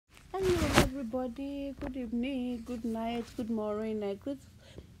everybody. Good evening, good night, good morning, good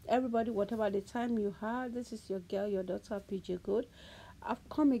everybody, whatever the time you have. This is your girl, your daughter, PJ Good. I've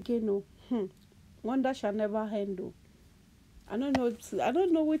come again. Oh, wonder shall never end. Oh. I don't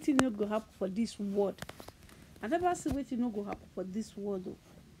know what no go happen for this world. I never see what no go happen for this world. Oh.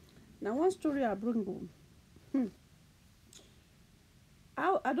 Now, one story I bring home.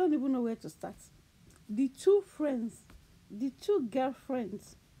 I don't even know where to start. The two friends, the two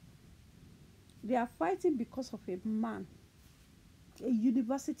girlfriends, they are fighting because of a man. A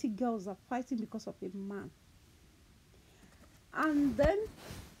university girls are fighting because of a man. And then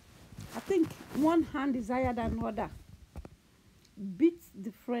I think one hand is higher than another. Beat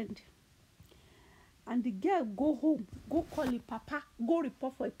the friend. And the girl go home, go call a papa, go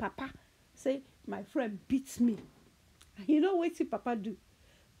report for a papa. Say, my friend beats me. And you know what papa do?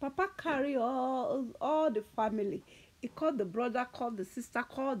 Papa carry all the family. He called the brother, called the sister,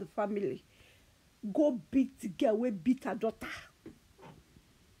 called the family. Go beat the girl, we beat her daughter.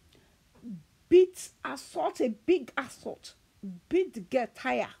 Beat, assault, a big assault. Beat the girl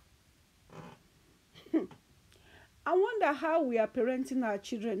tire. I wonder how we are parenting our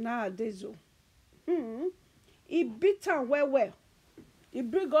children nowadays. He beat her well. He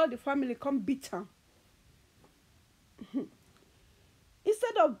bring all the family come beat her.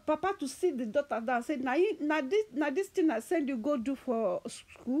 Instead of papa to sit the daughter down, say, now this thing I send you go do for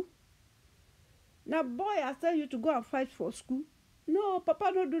school. Now boy, I tell you to go and fight for school. No,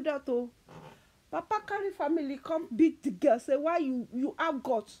 papa don't do that. Oh, papa carry family come beat the girl. Say, why you have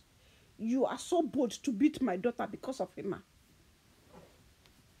got? You are so bold to beat my daughter because of him.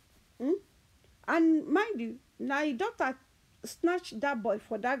 And mind you, now your daughter snatch that boy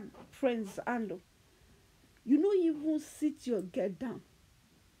for that friend's handle. You don't even sit your girl down.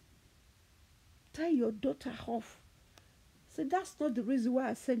 Tie your daughter off. Say, that's not the reason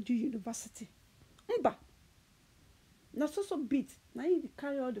why I sent you university. Mba. Now so beat. Now you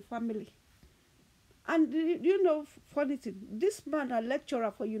carry all the family. And you know, funny thing, this man a lecturer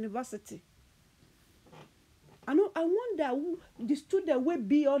for university. I wonder who the student will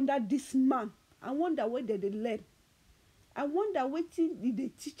be under this man. I wonder where they learn. I wonder what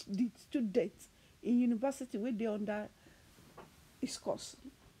they teach the students in university where they under his course.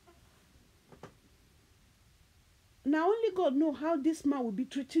 Now only God know how this man will be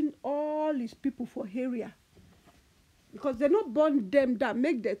treating all his people for area. Because they not born them that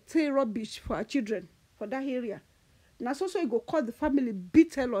make the say rubbish for our children for that area. Now so you go call the family,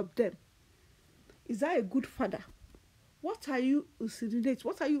 beat all of them. Is that a good father? What are you insinuating?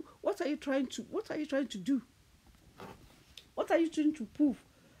 What are you trying to do? What are you trying to prove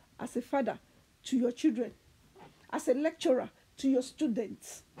as a father to your children? As a lecturer to your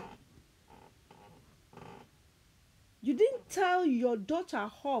students? You didn't tell your daughter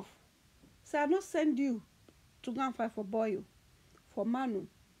off. Say, I not send you to go and fight for boy, for Manu.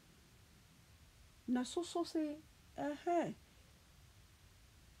 Now so say,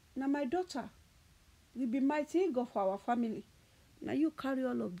 now my daughter will be mighty God for our family. Now you carry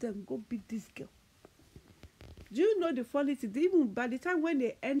all of them, go beat this girl. Do you know the funny thing? Even by the time when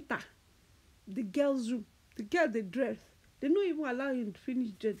they enter the girl's room, the girl they dress, they don't even allow him to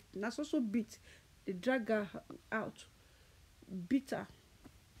finish dress. Now so beat, they drag her out, beat her.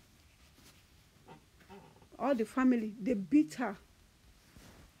 All the family, they beat her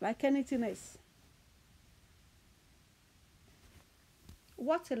like anything else.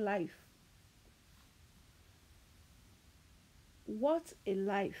 What a life. What a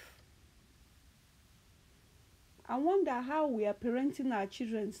life. I wonder how we are parenting our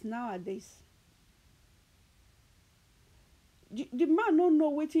children nowadays. The man don't know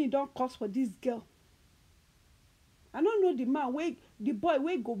what he don't cause for this girl. I don't know the man, the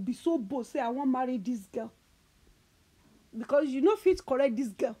boy go be so bold, say I want marry this girl. Because you know fit correct this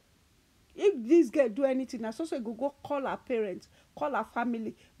girl. If this girl do anything, I so go call her parents, call her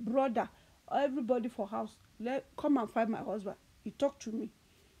family, brother, everybody for house. Come and find my husband. He talk to me.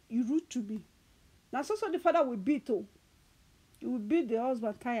 He rude to me. Now so the father will beat. He will beat the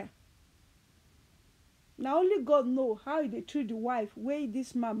husband tire. Now only God know how they treat the wife where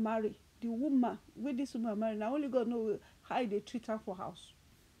this man marry. The woman where this woman marry. Now only God know how they treat her for house.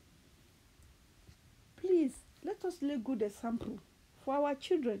 Please, let us lay good example for our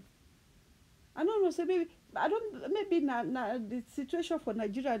children. I don't know, say maybe the situation for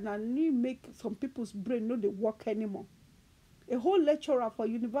Nigeria now need make some people's brain no they work anymore. A whole lecturer for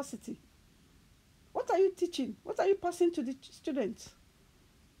university. What are you teaching? What are you passing to the students?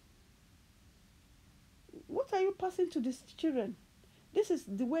 What are you passing to the children? This is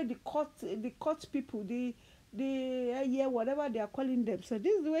the way the court people, the the whatever they are calling them. So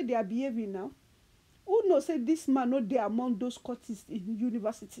this is the way they are behaving now. Who knows say this man not there among those cultists in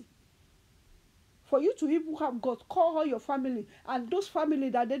university? For you to even have God, call all your family, and those family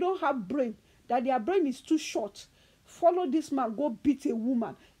that they don't have brain, that their brain is too short, follow this man, go beat a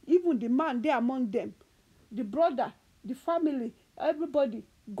woman. Even the man there among them, the brother, the family, everybody,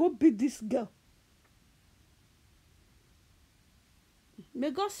 go beat this girl.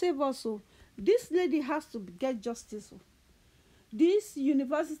 May God save us. So this lady has to get justice. This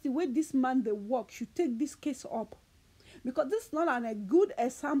university where this man they work should take this case up, because this is not a good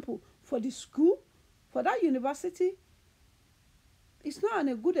example for the school, for that university. It's not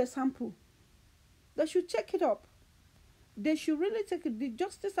a good example. They should check it up. They should really take it. The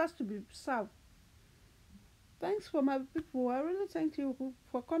justice has to be served. Thanks for my people. I really thank you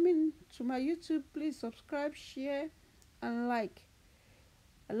for coming to my YouTube. Please subscribe, share, and like.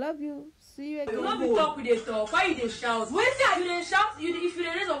 I love you. See you again. You not be talk with the talk. Why you dey shout? Wait till you dey shout. If you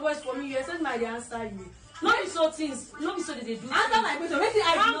raise your voice for me, you expect my answer you. Not be so things. Not be so they do. Answer my question. Wait till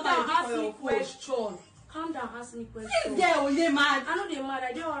I calm down. Ask me question. Calm down. Ask me question. This girl dey mad. I know they mad.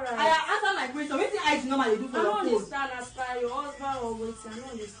 I dey alright. I answer my question. Wait till I normally do for your phone. I don't understand. As per your husband or waiting. I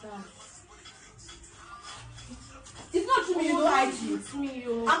don't understand. It's not to me. You know IG. I'm asking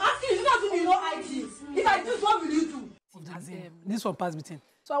you. It's not to me. You know IG. If I do, what will you do? This one pass between.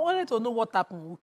 So I wanted to know what happened.